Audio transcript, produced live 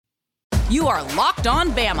You are Locked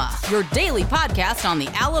On Bama, your daily podcast on the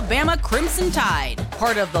Alabama Crimson Tide.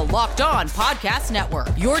 Part of the Locked On Podcast Network,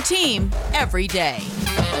 your team every day.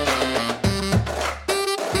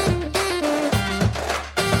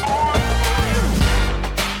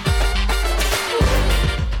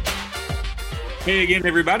 Hey again,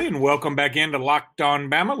 everybody, and welcome back into Locked On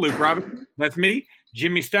Bama. Luke Robinson, that's me.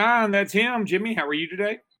 Jimmy Stein, that's him. Jimmy, how are you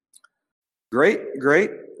today? Great.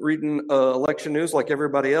 Reading election news like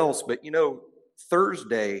everybody else. But,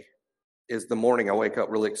 Thursday is the morning I wake up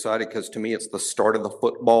really excited because to me it's the start of the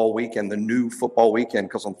football weekend, the new football weekend,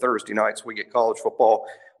 because on Thursday nights we get college football,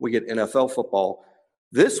 we get NFL football.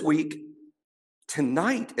 This week,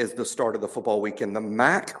 tonight is the start of the football weekend. The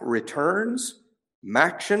MAC returns.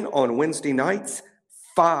 MACtion on Wednesday nights.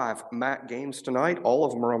 5 MAC games tonight. All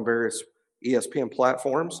of them are on various ESPN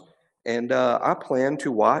platforms. And I plan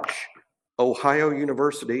to watch Ohio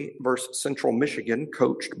University versus Central Michigan,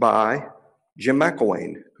 coached by Jim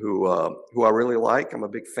McElwain, who I really like. I'm a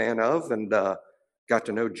big fan of, and got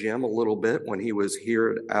to know Jim a little bit when he was here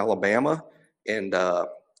at Alabama, and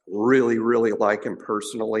really like him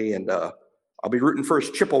personally. And I'll be rooting for his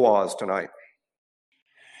Chippewas tonight.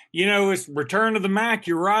 It's return to the MAC,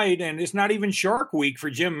 you're right, and it's not even Shark Week for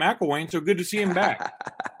Jim McElwain, so good to see him back.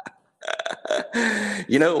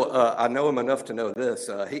 I know him enough to know this.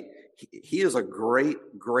 He is a great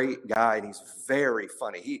guy, and he's very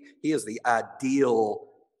funny. He is the ideal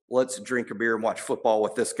let's drink a beer and watch football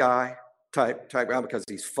with this guy type guy, because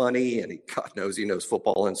he's funny and God knows he knows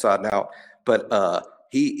football inside and out. But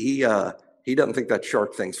he doesn't think that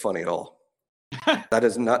shark thing's funny at all. That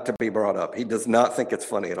is not to be brought up. He does not think it's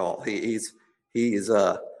funny at all. He's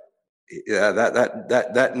that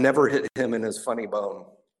never hit him in his funny bone.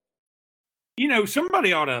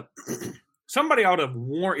 Somebody ought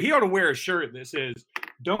to wear a shirt that says,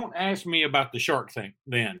 "Don't ask me about the shark thing,"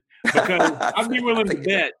 then, because I'd be willing to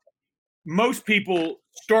bet most people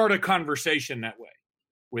start a conversation that way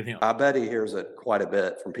with him. I bet he hears it quite a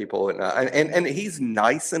bit from people, and he's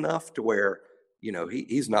nice enough to where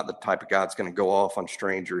he's not the type of guy that's going to go off on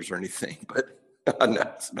strangers or anything. But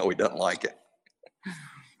no, he doesn't like it.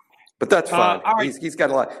 But that's fine. He's got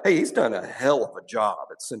a lot. Hey, he's done a hell of a job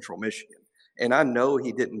at Central Michigan. And I know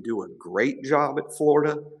he didn't do a great job at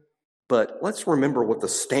Florida, but let's remember what the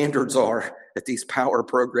standards are at these power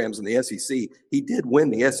programs in the SEC. He did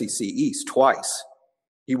win the SEC East twice.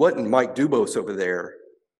 He wasn't Mike Dubose over there,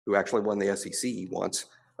 who actually won the SEC once.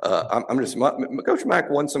 Coach Mack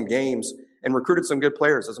won some games and recruited some good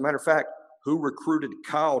players. As a matter of fact, who recruited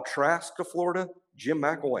Kyle Trask to Florida? Jim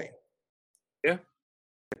McElwain. Yeah.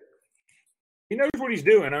 He knows what he's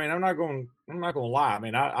doing. I mean, I'm not going to lie. I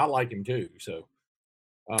mean, I like him too. So,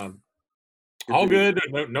 all good.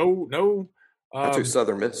 No. That's who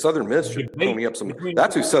Southern Miss should pull me up some.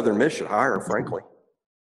 That's who Southern Miss should hire, frankly.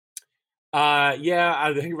 Yeah.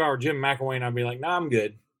 I think if I were Jim McElwain, I'd be like, "Nah, I'm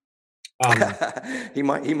good." He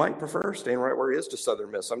might prefer staying right where he is to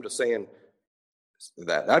Southern Miss. I'm just saying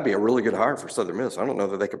that'd be a really good hire for Southern Miss. I don't know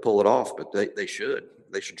that they could pull it off, but they should.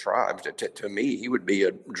 They should try. To me, he would be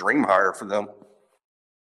a dream hire for them.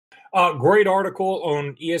 Great article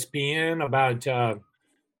on ESPN about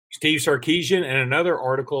Steve Sarkisian, and another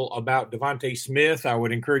article about Devontae Smith. I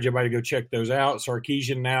would encourage everybody to go check those out.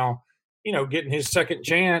 Sarkisian now, getting his second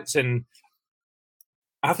chance, and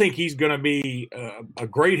I think he's going to be a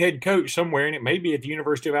great head coach somewhere, and it may be at the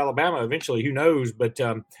University of Alabama eventually. Who knows? But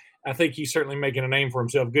I think he's certainly making a name for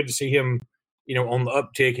himself. Good to see him, on the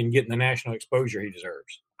uptick and getting the national exposure he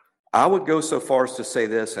deserves. I would go so far as to say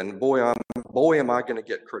this, and boy, am I going to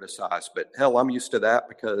get criticized. But hell, I'm used to that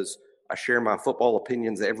because I share my football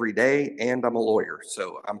opinions every day, and I'm a lawyer,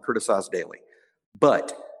 so I'm criticized daily.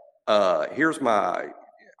 But here's my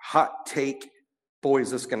hot take. Boy,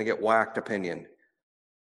 is this going to get whacked opinion.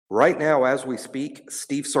 Right now, as we speak,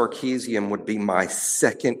 Steve Sarkisian would be my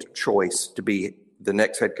second choice to be the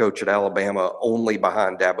next head coach at Alabama, only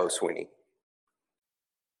behind Dabo Swinney.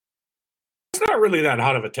 It's not really that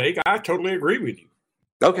hot of a take. I totally agree with you.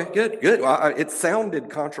 Okay, good. Well, it sounded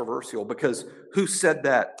controversial because who said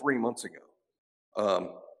that 3 months ago?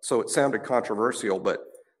 So it sounded controversial, but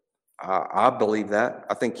I believe that.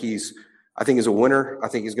 I think he's a winner. I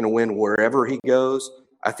think he's going to win wherever he goes.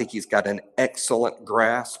 I think he's got an excellent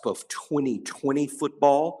grasp of 2020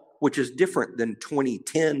 football, which is different than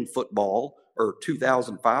 2010 football or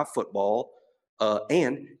 2005 football.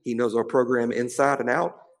 And he knows our program inside and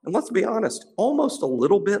out. And let's be honest, almost a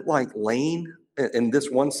little bit like Lane in this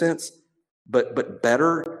one sense, but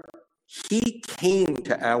better. He came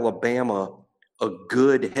to Alabama a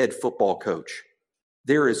good head football coach.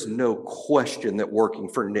 There is no question that working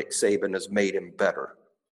for Nick Saban has made him better.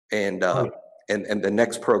 and the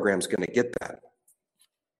next program's going to get that.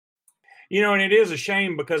 And it is a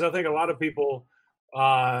shame because I think a lot of people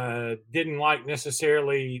didn't like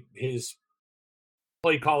necessarily his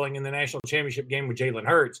play calling in the national championship game with Jalen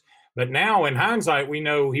Hurts. But now, in hindsight, we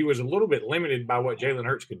know he was a little bit limited by what Jalen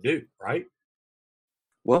Hurts could do, right?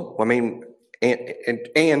 Well, I mean,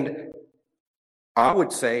 and I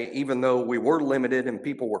would say, even though we were limited and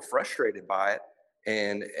people were frustrated by it,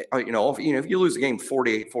 and if you lose a game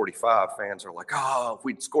 48-45, fans are like, "Oh, if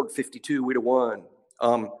we'd scored 52, we'd have won."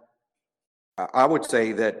 I would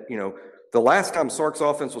say that the last time Sark's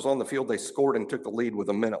offense was on the field, they scored and took the lead with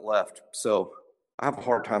a minute left. So I have a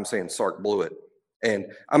hard time saying Sark blew it.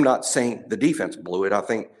 And I'm not saying the defense blew it. I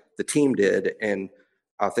think the team did. And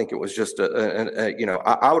I think it was just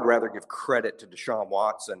I would rather give credit to Deshaun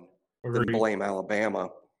Watson than blame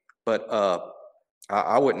Alabama. But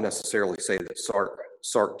I wouldn't necessarily say that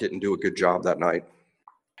Sark didn't do a good job that night.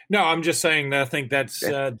 No, I'm just saying that I think that's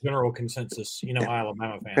general consensus.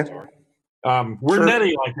 Alabama fans are. We're Sure.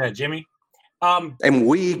 nutty like that, Jimmy. And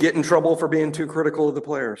we get in trouble for being too critical of the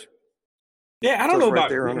players. Yeah, I don't know right about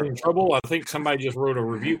there getting on in trouble. I think somebody just wrote a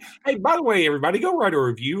review. Hey, by the way, everybody, go write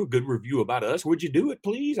a good review about us. Would you do it,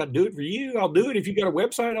 please? I'd do it for you. I'll do it. If you got a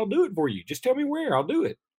website, I'll do it for you. Just tell me where. I'll do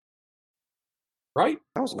it. Right?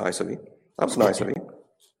 That was nice of you.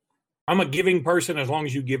 I'm a giving person as long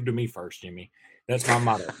as you give to me first, Jimmy. That's my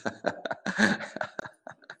motto.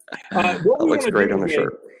 That looks great on the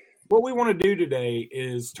shirt. What we want to do today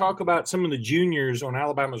is talk about some of the juniors on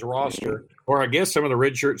Alabama's roster, or I guess some of the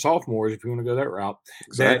redshirt sophomores, if you want to go that route,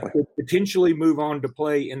 Exactly. that could potentially move on to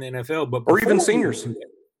play in the NFL. Or even seniors.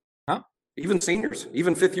 Huh? Even seniors,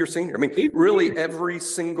 even fifth-year senior. I mean, really every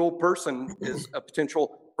single person is a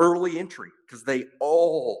potential early entry because they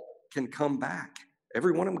all can come back.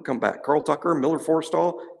 Every one of them come back. Carl Tucker, Miller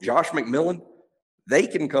Forrestall, Josh McMillan, they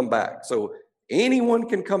can come back. So anyone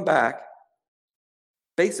can come back.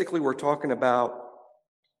 Basically, we're talking about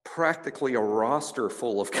practically a roster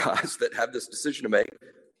full of guys that have this decision to make,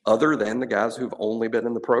 other than the guys who've only been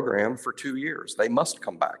in the program for 2 years. They must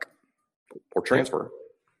come back or transfer.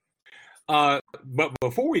 But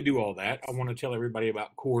before we do all that, I want to tell everybody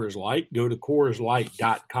about Coors Light. Go to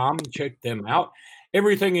CoorsLight.com and check them out.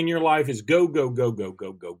 Everything in your life is go, go, go, go,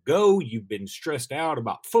 go, go, go. You've been stressed out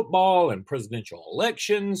about football and presidential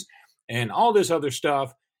elections and all this other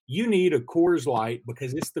stuff. You need a Coors Light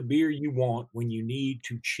because it's the beer you want when you need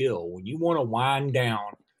to chill. When you want to wind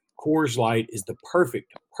down, Coors Light is the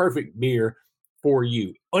perfect beer for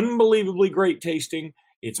you. Unbelievably great tasting.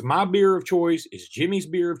 It's my beer of choice. It's Jimmy's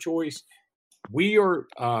beer of choice. We are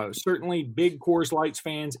certainly big Coors Lights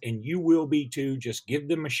fans, and you will be too. Just give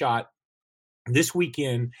them a shot. This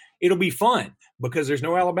weekend, it'll be fun because there's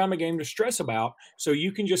no Alabama game to stress about. So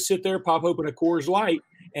you can just sit there, pop open a Coors Light,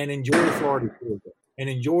 and enjoy Florida Georgia and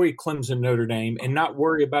enjoy Clemson Notre Dame and not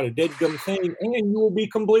worry about a dead gum thing. And you will be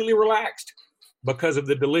completely relaxed because of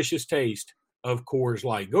the delicious taste of Coors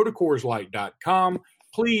Light. Go to CoorsLight.com.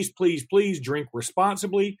 Please, please, please drink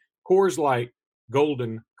responsibly. Coors Light,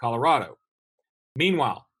 Golden, Colorado.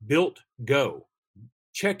 Meanwhile, Built Go.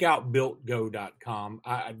 Check out BuiltGo.com.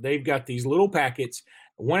 They've got these little packets,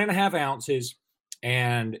 1.5 ounces,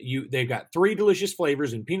 and they've got 3 delicious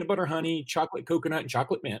flavors in peanut butter, honey, chocolate coconut, and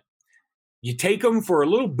chocolate mint. You take them for a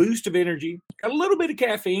little boost of energy. Got a little bit of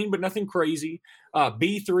caffeine, but nothing crazy.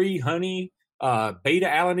 B3, honey,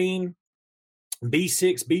 beta-alanine,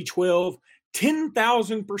 B6, B12,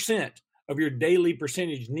 10,000% of your daily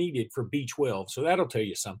percentage needed for B12. So that'll tell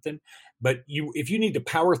you something. But if you need to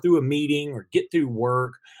power through a meeting or get through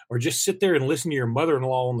work or just sit there and listen to your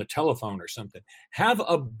mother-in-law on the telephone or something, have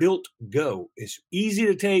a Built Go. It's easy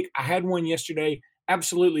to take. I had one yesterday.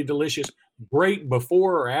 Absolutely delicious. Great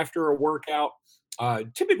before or after a workout.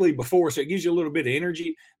 Typically before, so it gives you a little bit of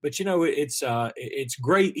energy. But, it's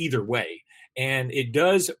great either way. And it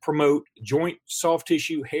does promote joint, soft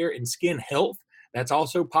tissue, hair, and skin health. That's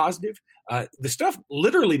also positive. The stuff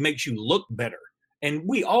literally makes you look better. And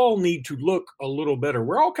we all need to look a little better.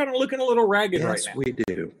 We're all kind of looking a little ragged right now. Yes, we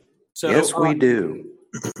do. So, yes, we do.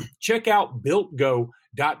 Check out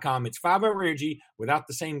BuiltGo.com. It's 5-hour energy without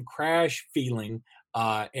the same crash feeling.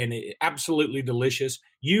 And absolutely delicious.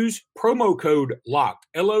 Use promo code LOCKED,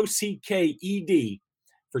 LOCKED,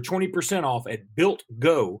 for 20% off at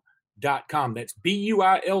BuiltGo.com. That's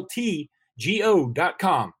BUILTGO.com.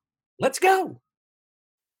 Let's go.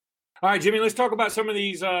 All right, Jimmy, let's talk about some of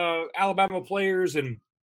these Alabama players and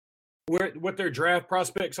what their draft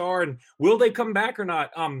prospects are, and will they come back or not?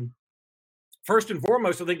 First and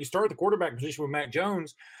foremost, I think you start at the quarterback position with Mac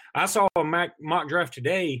Jones. I saw a mock draft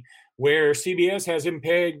today where CBS has him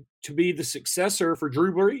pegged to be the successor for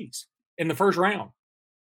Drew Brees in the first round.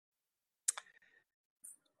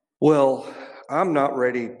 Well, I'm not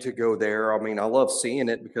ready to go there. I mean, I love seeing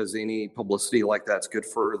it because any publicity like that's good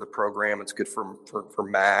for the program. It's good for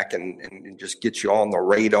Mac and just gets you on the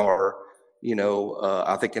radar.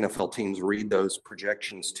 I think NFL teams read those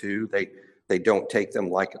projections too. They don't take them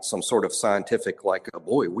like it's some sort of scientific, like, oh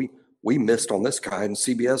boy, we missed on this guy and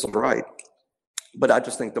CBS is right. But I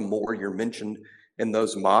just think the more you're mentioned in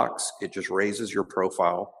those mocks, it just raises your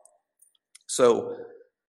profile. So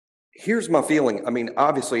here's my feeling. I mean,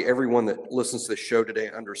 obviously, everyone that listens to the show today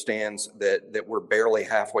understands that we're barely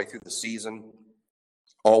halfway through the season.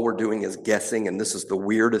 All we're doing is guessing, and this is the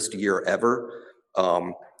weirdest year ever.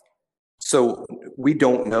 So we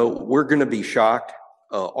don't know. We're going to be shocked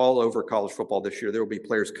all over college football this year. There will be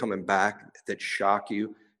players coming back that shock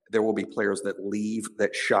you. There will be players that leave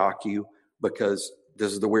that shock you because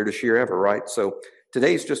this is the weirdest year ever, right? So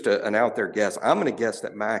today's just an out there guess. I'm going to guess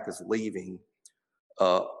that Mac is leaving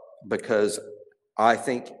because I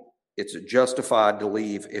think it's justified to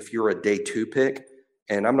leave if you're a day 2 pick.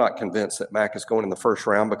 And I'm not convinced that Mac is going in the first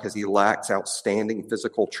round because he lacks outstanding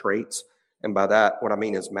physical traits. And by that, what I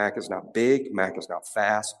mean is Mac is not big, Mac is not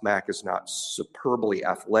fast, Mac is not superbly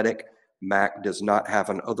athletic, Mac does not have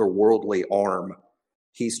an otherworldly arm.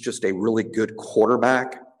 He's just a really good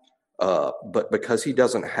quarterback. But because he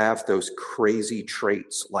doesn't have those crazy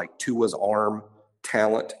traits like Tua's arm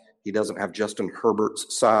talent, he doesn't have Justin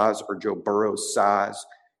Herbert's size or Joe Burrow's size.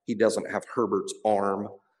 He doesn't have Herbert's arm.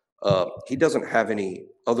 He doesn't have any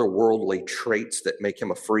otherworldly traits that make him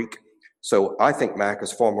a freak. So I think Mac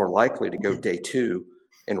is far more likely to go day 2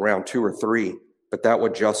 in round 2 or 3, but that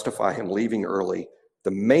would justify him leaving early.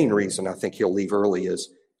 The main reason I think he'll leave early is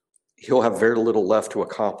he'll have very little left to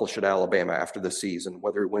accomplish at Alabama after the season,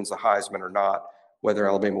 whether he wins the Heisman or not, whether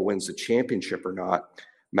Alabama wins the championship or not.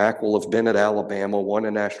 Mac will have been at Alabama, won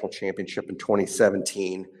a national championship in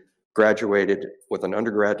 2017, graduated with an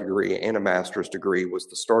undergrad degree and a master's degree, was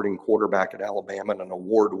the starting quarterback at Alabama and an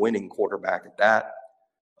award-winning quarterback at that.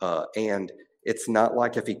 And it's not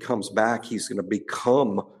like if he comes back, he's going to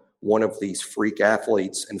become one of these freak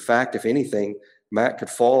athletes. In fact, if anything, Mac could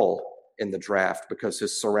fall in the draft because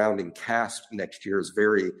his surrounding cast next year is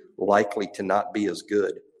very likely to not be as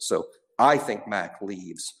good. So I think Mac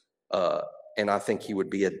leaves, and I think he would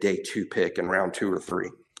be a day 2 pick in round 2 or 3.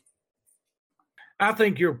 I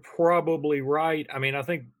think you're probably right. I mean, I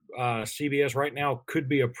think CBS right now could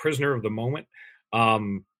be a prisoner of the moment.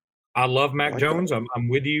 I love Mac Jones. I'm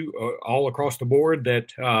with you all across the board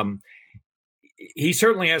that he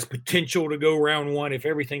certainly has potential to go round 1 if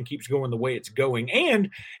everything keeps going the way it's going. And,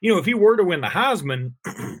 if he were to win the Heisman,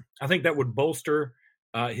 I think that would bolster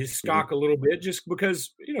his stock a little bit just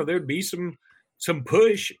because, there'd be some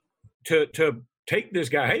push to take this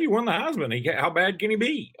guy. Hey, you won the Heisman. How bad can he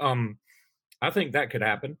be? I think that could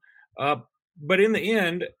happen. But in the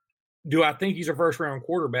end, do I think he's a first-round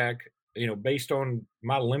quarterback? Based on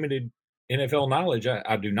my limited NFL knowledge,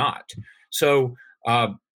 I do not. So,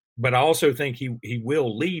 but I also think he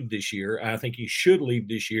will leave this year. I think he should leave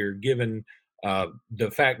this year, given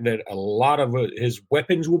the fact that a lot of his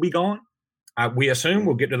weapons will be gone. We assume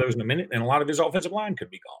we'll get to those in a minute, and a lot of his offensive line could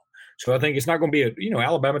be gone. So I think it's not going to be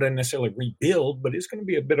Alabama doesn't necessarily rebuild, but it's going to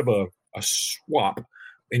be a bit of a swap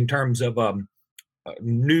in terms of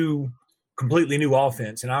completely new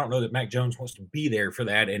offense, and I don't know that Mac Jones wants to be there for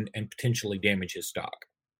that and potentially damage his stock.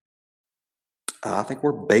 I think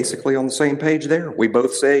we're basically on the same page there. We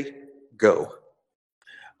both say go.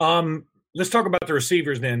 Let's talk about the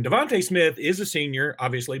receivers then. DeVonta Smith is a senior,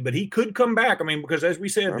 obviously, but he could come back. I mean, because as we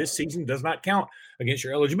said, this season does not count against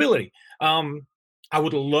your eligibility. I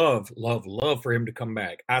would love for him to come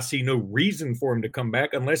back. I see no reason for him to come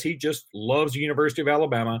back unless he just loves the University of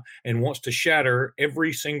Alabama and wants to shatter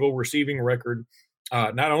every single receiving record,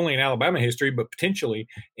 not only in Alabama history, but potentially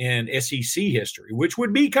in SEC history, which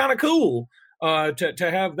would be kind of cool to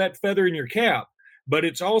have that feather in your cap. But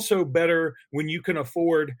it's also better when you can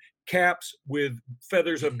afford caps with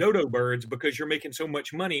feathers of dodo birds because you're making so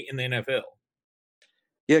much money in the NFL.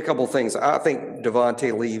 Yeah, a couple of things. I think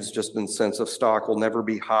DeVonta leaves just in the sense of stock will never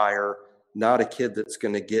be higher. Not a kid that's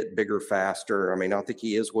going to get bigger faster. I mean, I think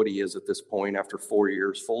he is what he is at this point after 4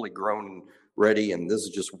 years, fully grown and ready, and this is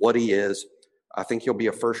just what he is. I think he'll be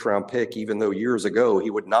a first-round pick, even though years ago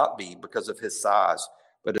he would not be because of his size.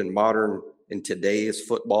 But in today's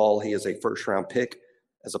football, he is a first-round pick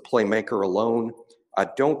as a playmaker alone. I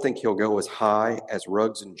don't think he'll go as high as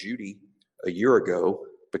Ruggs and Judy a year ago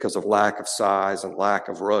because of lack of size and lack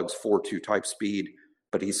of Ruggs' 4.2 type speed,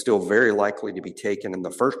 but he's still very likely to be taken in the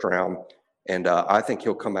first round. And I think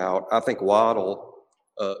he'll come out. I think Waddle,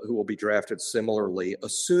 who will be drafted similarly,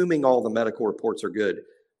 assuming all the medical reports are good,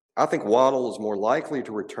 I think Waddle is more likely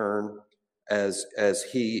to return as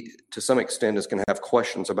he, to some extent, is going to have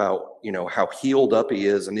questions about, how healed up he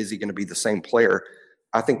is and is he going to be the same player.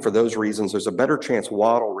 I think for those reasons, there's a better chance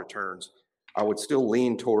Waddle returns. I would still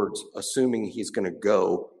lean towards assuming he's going to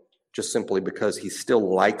go, just simply because he's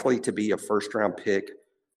still likely to be a first-round pick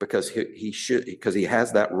because he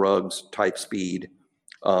has that Ruggs type speed.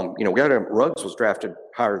 Ruggs was drafted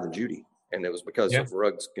higher than Jeudy, and it was because of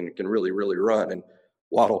Ruggs can really, really run, and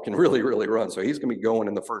Waddle can really, really run. So he's going to be going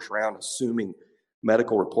in the first round, assuming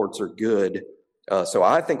medical reports are good. So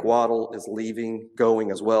I think Waddle is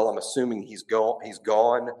going as well. I'm assuming he's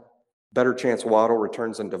gone. Better chance Waddle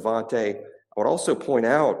returns than Devontae. I would also point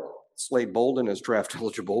out Slade Bolden is draft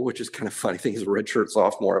eligible, which is kind of funny. I think he's a redshirt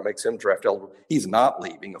sophomore. It makes him draft eligible. He's not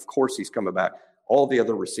leaving. Of course he's coming back. All the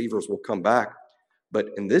other receivers will come back. But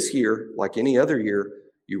in this year, like any other year,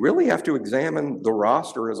 you really have to examine the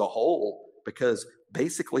roster as a whole, because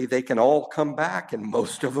basically they can all come back and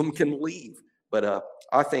most of them can leave. But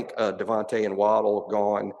I think Devontae and Waddle have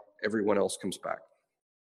gone. Everyone else comes back.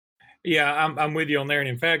 Yeah, I'm with you on there. And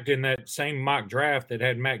in fact, in that same mock draft that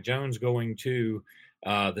had Mac Jones going to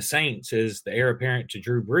the Saints as the heir apparent to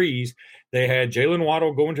Drew Brees, they had Jalen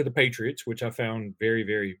Waddle going to the Patriots, which I found very,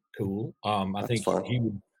 very cool. I think he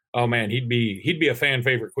would. Oh man, he'd be a fan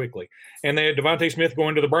favorite quickly. And they had Devontae Smith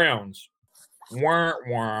going to the Browns. Wah,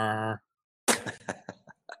 wah.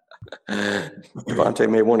 Devontae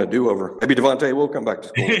may want a do-over. Maybe Devontae will come back to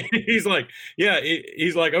school. He's like,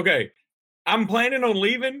 okay, I'm planning on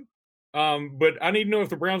leaving, but I need to know if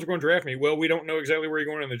the Browns are going to draft me. Well, we don't know exactly where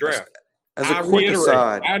you're going in the draft. As a quick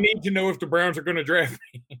aside, I need to know if the Browns are going to draft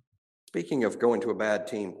me. Speaking of going to a bad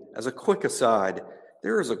team, as a quick aside,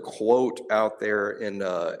 there is a quote out there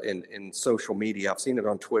in social media. I've seen it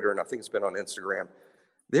on Twitter, and I think it's been on Instagram.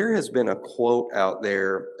 There has been a quote out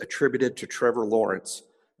there attributed to Trevor Lawrence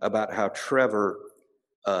about how Trevor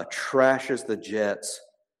trashes the Jets,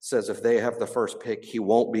 says if they have the first pick, he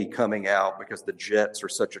won't be coming out because the Jets are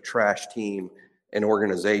such a trash team and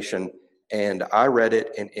organization. And I read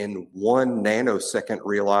it and in 1 nanosecond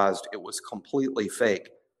realized it was completely fake.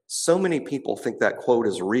 So many people think that quote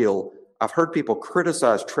is real. I've heard people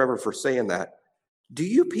criticize Trevor for saying that. Do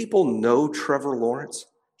you people know Trevor Lawrence?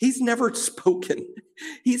 He's never spoken.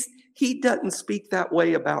 He doesn't speak that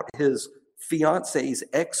way about his fiance's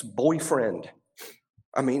ex-boyfriend.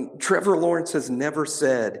 I mean, Trevor Lawrence has never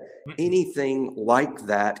said anything like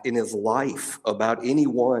that in his life about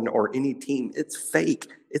anyone or any team. It's fake.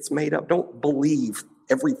 It's made up. Don't believe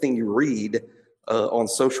everything you read on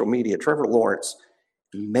social media. Trevor Lawrence,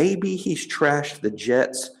 maybe he's trashed the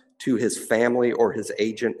Jets to his family or his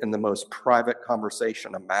agent in the most private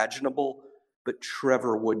conversation imaginable, but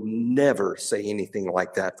Trevor would never say anything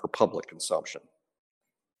like that for public consumption.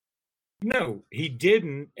 No, he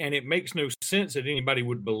didn't, and it makes no sense that anybody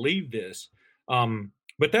would believe this.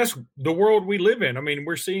 But that's the world we live in. I mean,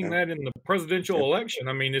 we're seeing that in the presidential election.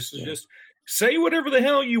 I mean, this is just say whatever the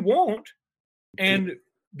hell you want, and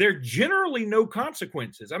there are generally no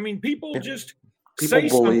consequences. I mean, people just say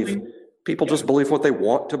something. People just believe what they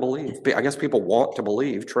want to believe. I guess people want to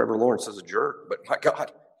believe Trevor Lawrence is a jerk, but my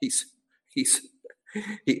God,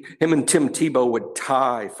 him and Tim Tebow would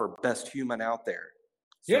tie for best human out there.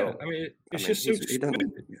 So, I mean, it's just so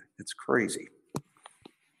stupid. It's crazy.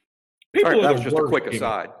 People that was just a quick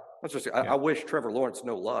aside. I wish Trevor Lawrence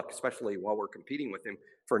no luck, especially while we're competing with him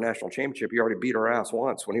for a national championship. He already beat our ass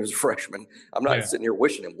once when he was a freshman. I'm not sitting here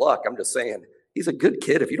wishing him luck. I'm just saying he's a good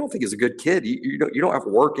kid. If you don't think he's a good kid, you don't have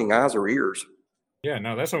working eyes or ears. Yeah,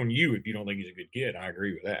 no, that's on you if you don't think he's a good kid. I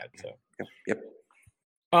agree with that. So. Yep.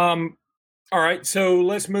 All right, so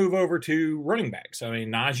let's move over to running backs. I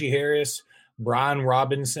mean, Najee Harris, Brian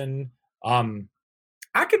Robinson.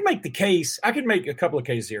 I could make a couple of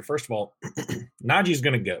cases here. First of all, Najee's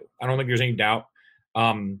going to go. I don't think there's any doubt.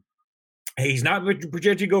 He's not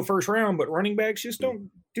projected to go first round, but running backs just don't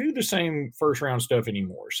do the same first round stuff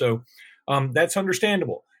anymore. So that's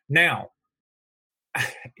understandable. Now,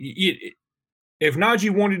 if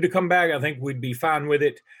Najee wanted to come back, I think we'd be fine with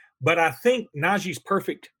it. But I think Najee's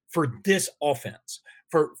perfect for this offense.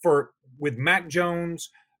 For with Mac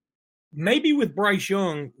Jones, maybe with Bryce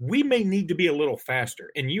Young, we may need to be a little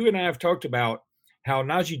faster. And you and I have talked about how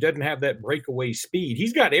Najee doesn't have that breakaway speed.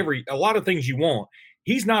 He's got a lot of things you want.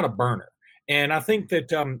 He's not a burner. And I think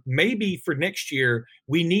that maybe for next year,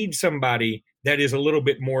 we need somebody that is a little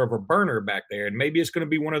bit more of a burner back there. And maybe it's going to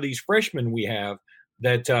be one of these freshmen we have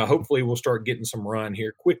that hopefully will start getting some run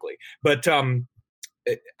here quickly. But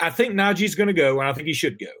I think Najee's going to go, and I think he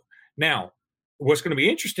should go. Now, what's going to be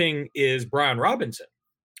interesting is Brian Robinson.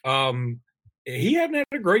 He hasn't had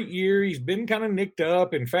a great year. He's been kind of nicked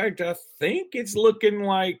up. In fact, I think it's looking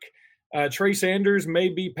like Trey Sanders may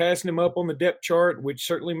be passing him up on the depth chart, which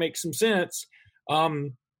certainly makes some sense.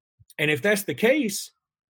 And if that's the case,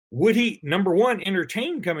 would he, number one,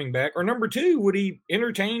 entertain coming back? Or number two, would he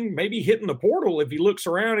entertain maybe hitting the portal if he looks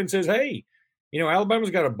around and says, hey, Alabama's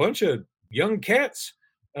got a bunch of young cats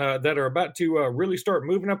that are about to really start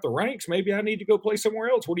moving up the ranks. Maybe I need to go play somewhere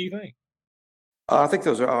else. What do you think? I think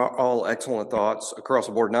those are all excellent thoughts across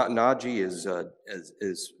the board. Najee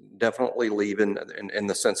is definitely leaving in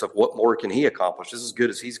the sense of what more can he accomplish. This is as good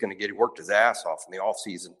as he's going to get. He worked his ass off in the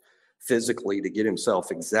offseason physically to get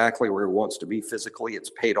himself exactly where he wants to be physically. It's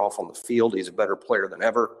paid off on the field. He's a better player than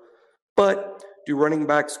ever. But do running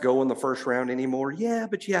backs go in the first round anymore? Yeah,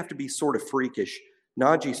 but you have to be sort of freakish.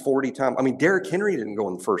 Najee's 40 times. I mean, Derrick Henry didn't go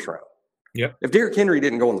in the first round. Yep. If Derrick Henry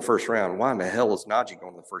didn't go in the first round, why in the hell is Najee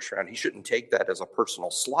going in the first round? He shouldn't take that as a personal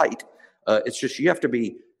slight. It's just you have to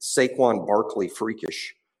be Saquon Barkley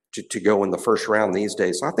freakish to go in the first round these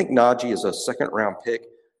days. So I think Najee is a second-round pick,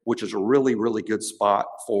 which is a really, really good spot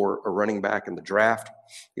for a running back in the draft.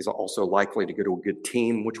 He's also likely to go to a good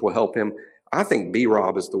team, which will help him. I think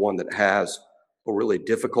B-Rob is the one that has a really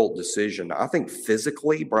difficult decision. I think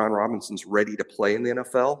physically, Brian Robinson's ready to play in the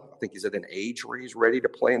NFL. I think he's at an age where he's ready to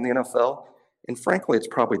play in the NFL. And frankly, it's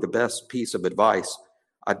probably the best piece of advice.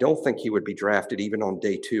 I don't think he would be drafted even on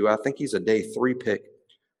day 2. I think he's a day 3 pick,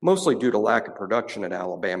 mostly due to lack of production at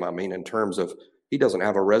Alabama. I mean, in terms of he doesn't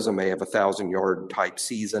have a resume of a 1,000-yard type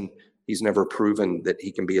season. He's never proven that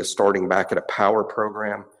he can be a starting back at a power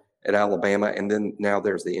program at Alabama. And then now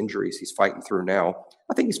there's the injuries he's fighting through now.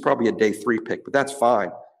 I think he's probably a day 3 pick, but that's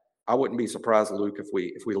fine. I wouldn't be surprised, Luke, if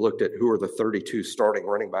we looked at who are the 32 starting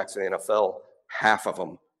running backs in the NFL, half of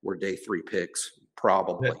them were day 3 picks,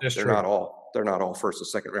 probably. They're not all first or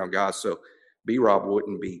second round guys. So B-Rob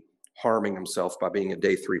wouldn't be harming himself by being a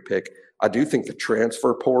day 3 pick. I do think the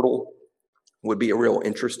transfer portal would be a real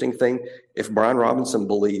interesting thing. If Brian Robinson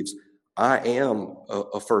believes I am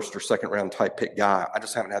a first or second round type pick guy, I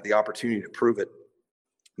just haven't had the opportunity to prove it.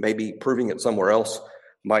 Maybe proving it somewhere else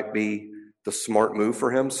might be the smart move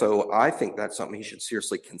for him. So I think that's something he should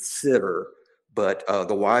seriously consider. But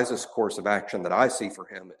the wisest course of action that I see for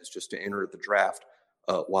him is just to enter the draft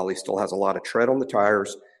while he still has a lot of tread on the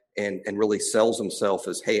tires and really sells himself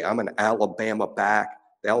as, hey, I'm an Alabama back.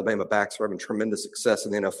 The Alabama backs are having tremendous success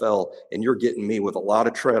in the NFL, and you're getting me with a lot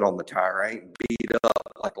of tread on the tire. I ain't beat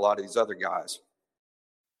up like a lot of these other guys.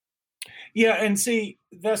 Yeah, and see,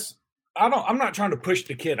 I'm not trying to push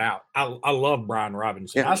the kid out. I love Brian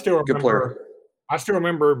Robinson. Yeah, I still good player. I still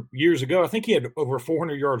remember years ago, I think he had over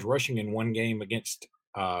 400 yards rushing in one game against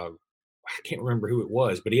I can't remember who it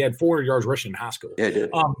was, but he had 400 yards rushing in high school. Yeah, he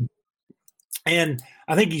did. And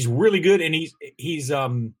I think he's really good, and he's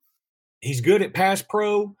good at pass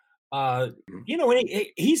pro. And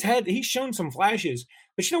he's shown some flashes.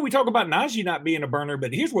 But we talk about Najee not being a burner,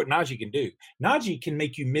 but here's what Najee can do. Najee can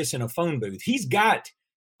make you miss in a phone booth. He's got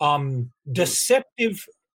deceptive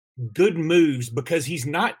good moves because he's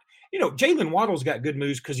not, Jalen Waddle's got good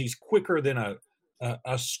moves because he's quicker than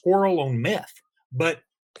a squirrel on meth. But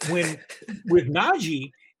with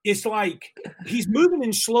Najee, it's like he's moving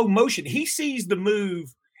in slow motion. He sees the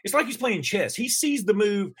move. It's like he's playing chess. He sees the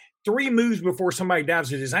move 3 moves before somebody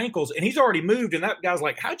dives at his ankles, and he's already moved, and that guy's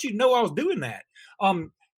like, how'd you know I was doing that?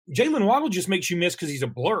 Jalen Waddle just makes you miss because he's a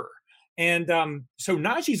blur. And so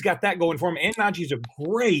Najee's got that going for him, and Najee's a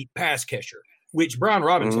great pass catcher, which Brian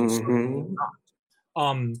Robinson's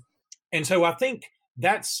not. And so I think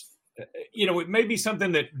that's, it may be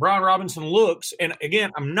something that Brian Robinson looks, and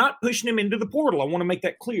again, I'm not pushing him into the portal. I want to make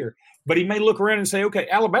that clear. But he may look around and say, okay,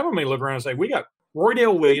 Alabama may look around and say, we got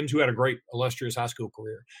Roydale Williams, who had a great, illustrious high school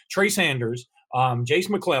career, Trey Sanders, Jace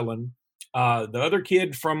McClellan, the other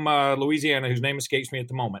kid from Louisiana whose name escapes me at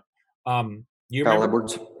the moment. You Kyle remember?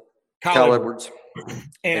 Edwards. Kyle Edwards.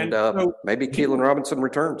 And so, maybe Keelan Robinson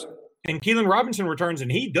returns. And Keelan Robinson returns,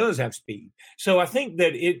 and he does have speed. So I think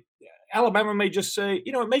that Alabama may just say,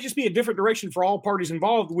 it may just be a different direction for all parties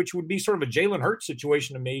involved, which would be sort of a Jalen Hurts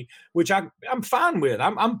situation to me, which I'm fine with.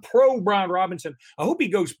 I'm pro Brian Robinson. I hope he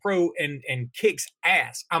goes pro and kicks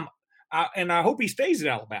ass. And I hope he stays at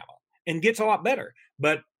Alabama and gets a lot better.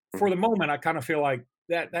 But for the moment, I kind of feel like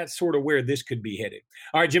that's sort of where this could be headed.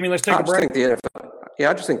 All right, Jimmy, let's take a break.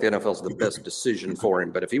 I just think the NFL is the best decision for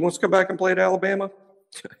him. But if he wants to come back and play at Alabama,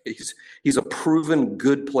 he's a proven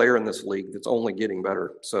good player in this league that's only getting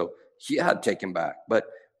better. So I'd take him back. But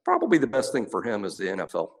probably the best thing for him is the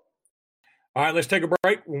NFL. All right, let's take a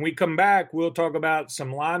break. When we come back, we'll talk about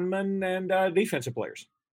some linemen and defensive players.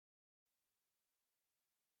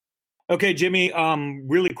 Okay, Jimmy,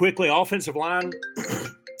 really quickly, offensive line.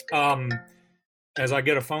 As I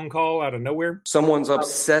get a phone call out of nowhere. Someone's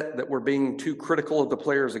upset that we're being too critical of the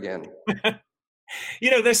players again.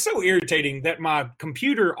 That's so irritating that my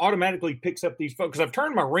computer automatically picks up these folks. I've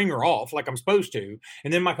turned my ringer off like I'm supposed to,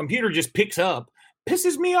 and then my computer just picks up.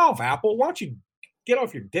 Pisses me off, Apple. Why don't you get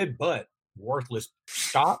off your dead butt, worthless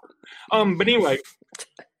stop? But anyway,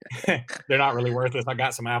 they're not really worthless. I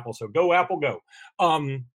got some Apple, so go Apple, go.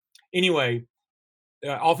 Anyway,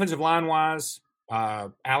 offensive line wise,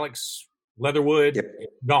 Alex Leatherwood,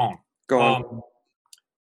 gone.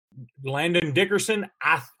 Landon Dickerson,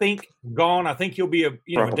 I think gone. I think he'll be a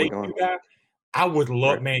day two guy. I would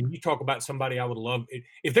love, man. You talk about somebody I would love.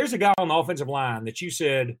 If there's a guy on the offensive line that you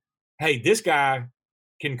said, hey, this guy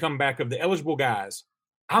can come back of the eligible guys,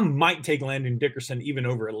 I might take Landon Dickerson even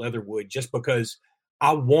over at Leatherwood just because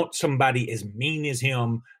I want somebody as mean as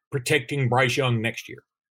him protecting Bryce Young next year.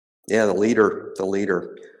 Yeah, the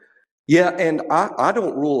leader. Yeah, and I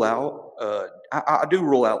don't rule out I do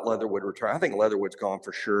rule out Leatherwood return. I think Leatherwood's gone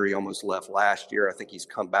for sure. He almost left last year. I think he's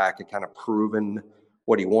come back and kind of proven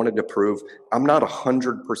what he wanted to prove. I'm not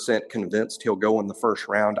 100% convinced he'll go in the first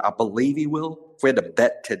round. I believe he will. If we had to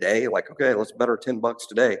bet today, like, okay, let's bet our $10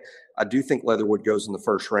 today, I do think Leatherwood goes in the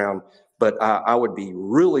first round, but I would be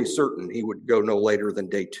really certain he would go no later than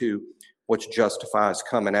day two, which justifies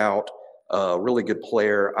coming out. Really good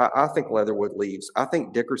player. I think Leatherwood leaves. I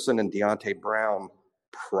think Dickerson and Deonte Brown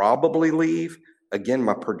probably leave. Again,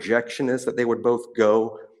 my projection is that they would both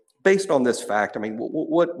go based on this fact. I mean,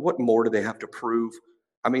 what more do they have to prove?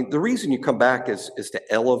 I mean, the reason you come back is to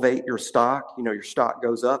elevate your stock. Your stock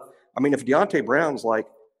goes up. I mean, if Deonte Brown's like,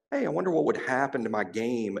 hey, I wonder what would happen to my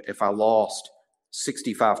game if I lost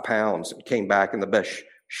 65 pounds and came back in the best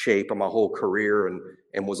shape of my whole career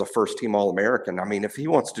and was a first-team All-American. I mean, if he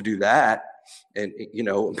wants to do that, and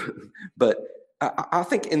but I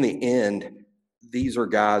think in the end, these are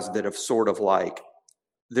guys that have sort of like,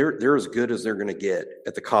 they're as good as they're going to get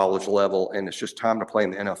at the college level, and it's just time to play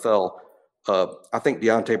in the NFL. I think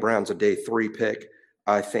Deonte Brown's a day 3 pick.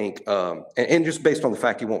 I think, and just based on the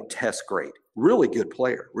fact he won't test great, really good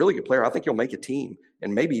player. I think he'll make a team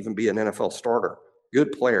and maybe even be an NFL starter.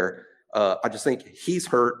 Good player. I just think he's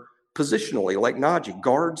hurt positionally, like Najee.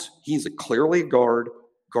 Guards, he's clearly a guard.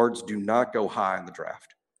 Guards do not go high in the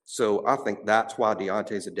draft. So I think that's why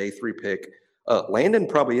Deonte's a day 3 pick. Landon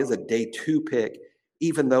probably is a day 2 pick,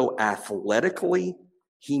 even though athletically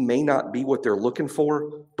he may not be what they're looking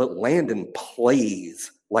for, but Landon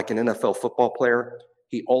plays like an NFL football player.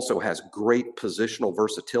 He also has great positional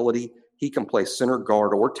versatility. He can play center,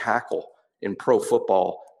 guard, or tackle in pro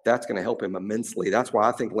football. That's going to help him immensely. That's why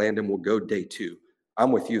I think Landon will go day 2.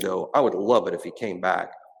 I'm with you, though. I would love it if he came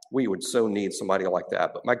back. We would so need somebody like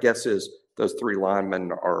that. But my guess is those 3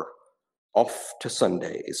 linemen are off to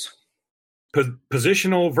Sundays.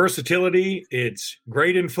 Positional versatility, it's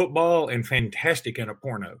great in football and fantastic in a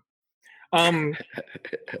porno. 5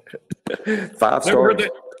 stars.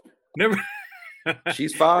 Never.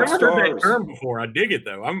 She's 5 never stars. Heard that term before. I dig it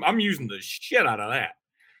though. I'm using the shit out of that.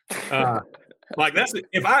 Like that's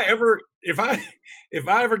if I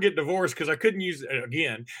ever get divorced, because I couldn't use it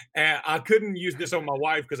again. I couldn't use this on my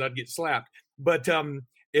wife because I'd get slapped. But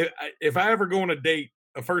if I ever go on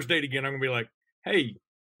a first date again, I'm gonna be like, hey,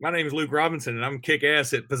 my name is Luke Robinson, and I'm kick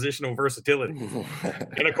ass at positional versatility.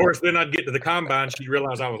 And of course, then I'd get to the combine. She'd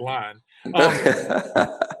realize I was lying.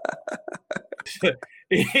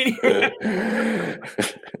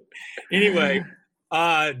 Anyway,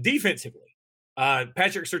 defensively,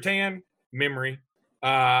 Patrick Surtain, memory.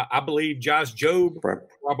 I believe Josh Jobe,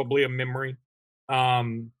 probably a memory.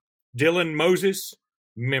 Dylan Moses,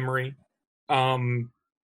 memory.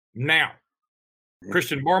 Now,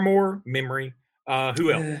 Christian Barmore, memory.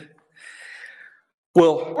 Who else?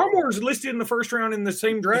 Well, Barmore's listed in the first round in the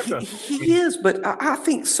same draft. He is, but I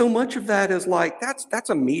think so much of that is like that's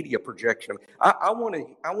a media projection. I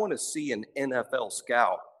want to see an NFL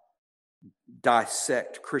scout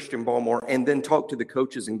dissect Christian Barmore and then talk to the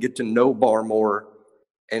coaches and get to know Barmore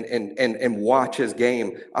and watch his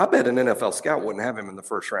game. I bet an NFL scout wouldn't have him in the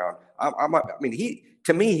first round. I mean, he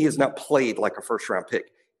has not played like a first round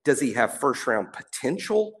pick. Does he have first round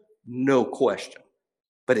potential? No question.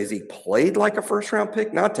 But has he played like a first round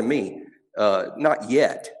pick? Not to me. Not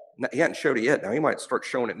yet. He hasn't showed it yet. Now he might start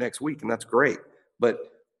showing it next week, and that's great. But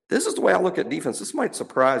this is the way I look at defense. This might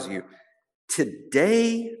surprise you.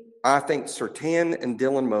 Today, I think Surtain and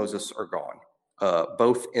Dylan Moses are gone.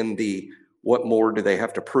 Both in the what more do they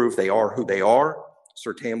have to prove they are who they are.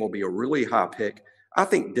 Surtain will be a really high pick. I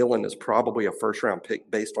think Dylan is probably a first round pick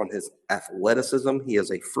based on his athleticism. He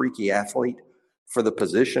is a freaky athlete for the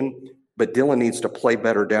position. but Dylan needs to play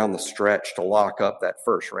better down the stretch to lock up that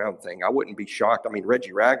first round thing. I wouldn't be shocked. I mean,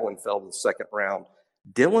 Reggie Ragland fell to the second round.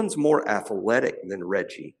 Dylan's more athletic than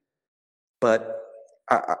Reggie, but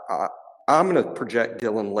I'm going to project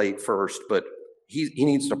Dylan late first, but he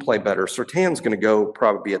needs to play better. Surtain's going to go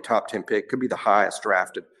probably be a top 10 pick, could be the highest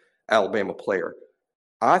drafted Alabama player.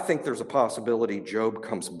 I think there's a possibility Jobe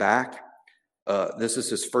comes back. This is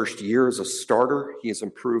his first year as a starter. He has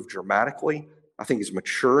improved dramatically. I think he's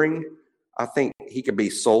maturing. I think he could be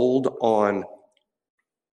sold on,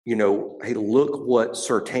 hey, look what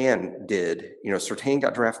Surtain did. Surtain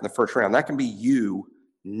got drafted in the first round. That can be you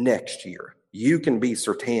next year. You can be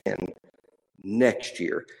Surtain next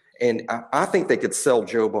year. And I think they could sell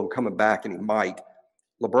Jobe on coming back, and he might.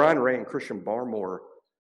 LeBron Ray and Christian Barmore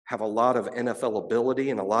have a lot of NFL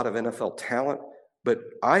ability and a lot of NFL talent. But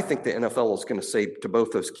I think the NFL is going to say to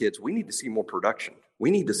both those kids, we need to see more production.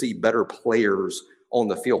 We need to see better players on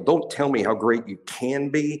the field. Don't tell me how great you can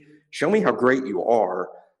be. Show me how great you are.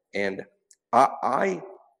 And I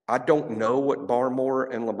don't know what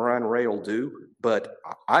Barmore and LeBron Ray will do, but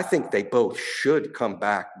I think they both should come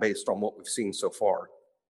back based on what we've seen so far.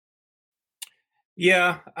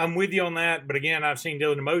 Yeah, I'm with you on that. But again, I've seen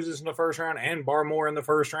Dylan Moses in the first round and Barmore in the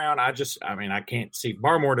first round. I can't see.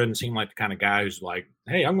 Barmore doesn't seem like the kind of guy who's like,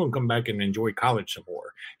 hey, I'm going to come back and enjoy college some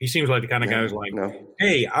more. He seems like the kind of guy who's like,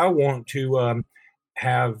 hey, I want to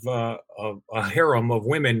have a harem of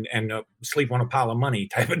women and sleep on a pile of money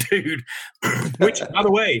type of dude. Which, by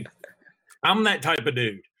the way, I'm that type of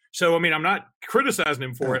dude. So, I'm not criticizing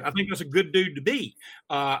him for it. I think that's a good dude to be.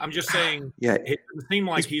 I'm just saying, it doesn't seem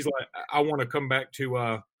like he's like, I want to come back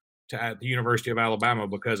to the University of Alabama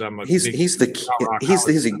because I'm a. He's the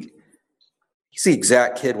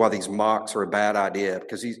exact kid why these mocks are a bad idea,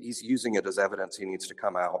 because he's using it as evidence he needs to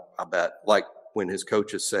come out. I bet, like when his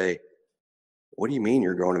coaches say, "What do you mean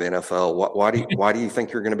you're going to the NFL? Why do you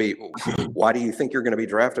think you're going to be? Why do you think you're going to be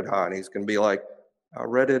drafted high?" And he's going to be like, I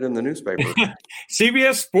read it in the newspaper.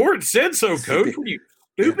 CBS Sports said so, Coach. Are you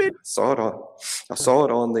stupid? I saw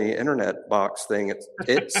it on the internet box thing.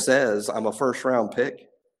 It says I'm a first round pick.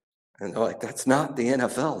 And they're like, that's not the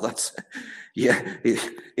NFL.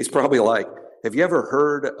 He's probably like, have you ever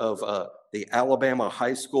heard of the Alabama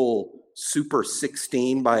High School Super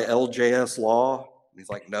 16 by LJS Law? And he's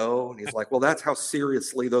like, no. And he's like, well, that's how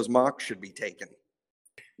seriously those mocks should be taken.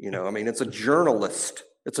 It's a journalist.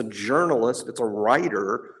 It's a journalist. It's a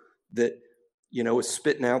writer that, is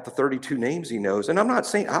spitting out the 32 names he knows. And I'm not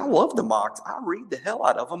saying I love the mocks. I read the hell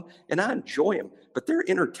out of them and I enjoy them, but they're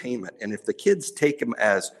entertainment. And if the kids take them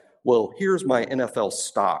as, well, here's my NFL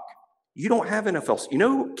stock. You don't have NFL.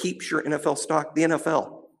 Who keeps your NFL stock? The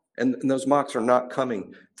NFL. And those mocks are not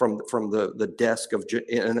coming from the desk of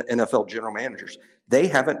NFL general managers. They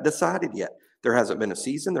haven't decided yet. There hasn't been a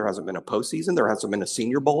season. There hasn't been a postseason. There hasn't been a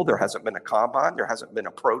Senior Bowl. There hasn't been a combine. There hasn't been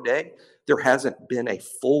a pro day. There hasn't been a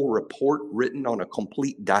full report written on a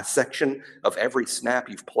complete dissection of every snap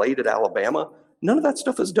you've played at Alabama. None of that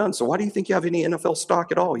stuff is done. So why do you think you have any NFL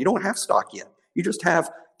stock at all? You don't have stock yet. You just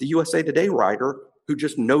have the USA Today writer who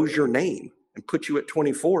just knows your name and puts you at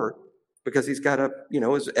 24 because he's got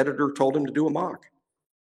his editor told him to do a mock.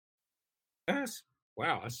 Yes.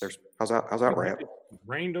 Wow. How's that rant?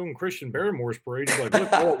 Rained on Christian Barmore's parade. Like,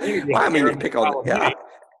 look, I didn't mean to pick on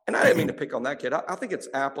and I didn't mean to pick on that kid. I think it's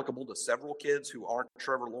applicable to several kids who aren't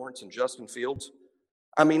Trevor Lawrence and Justin Fields.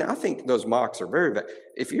 I think those mocks are very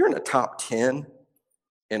if you're in the top 10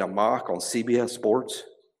 in a mock on CBS Sports,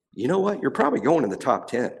 you know what? You're probably going in the top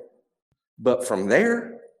 10. But from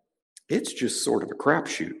there, it's just sort of a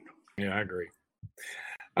crapshoot. Yeah, I agree.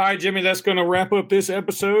 All right, Jimmy, that's going to wrap up this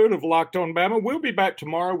episode of Locked On Bama. We'll be back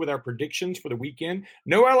tomorrow with our predictions for the weekend.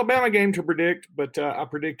 No Alabama game to predict, but I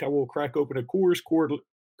predict I will crack open a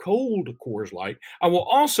cold Coors Light. I will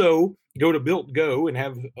also go to Built Go and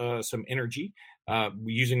have some energy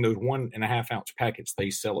using those 1.5 ounce packets they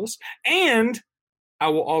sell us. And I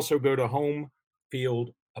will also go to Home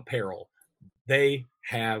Field Apparel. They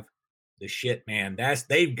have the shit, man.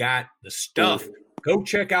 They've got the stuff. Go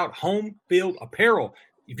check out Home Field Apparel.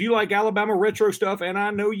 If you like Alabama retro stuff, and I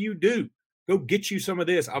know you do, go get you some of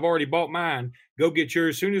this. I've already bought mine. Go get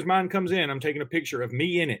yours. As soon as mine comes in, I'm taking a picture of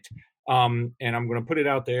me in it. And I'm going to put it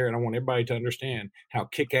out there, and I want everybody to understand how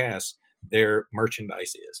kick-ass their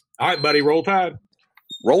merchandise is. All right, buddy, roll tide.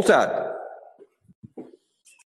 Roll tide.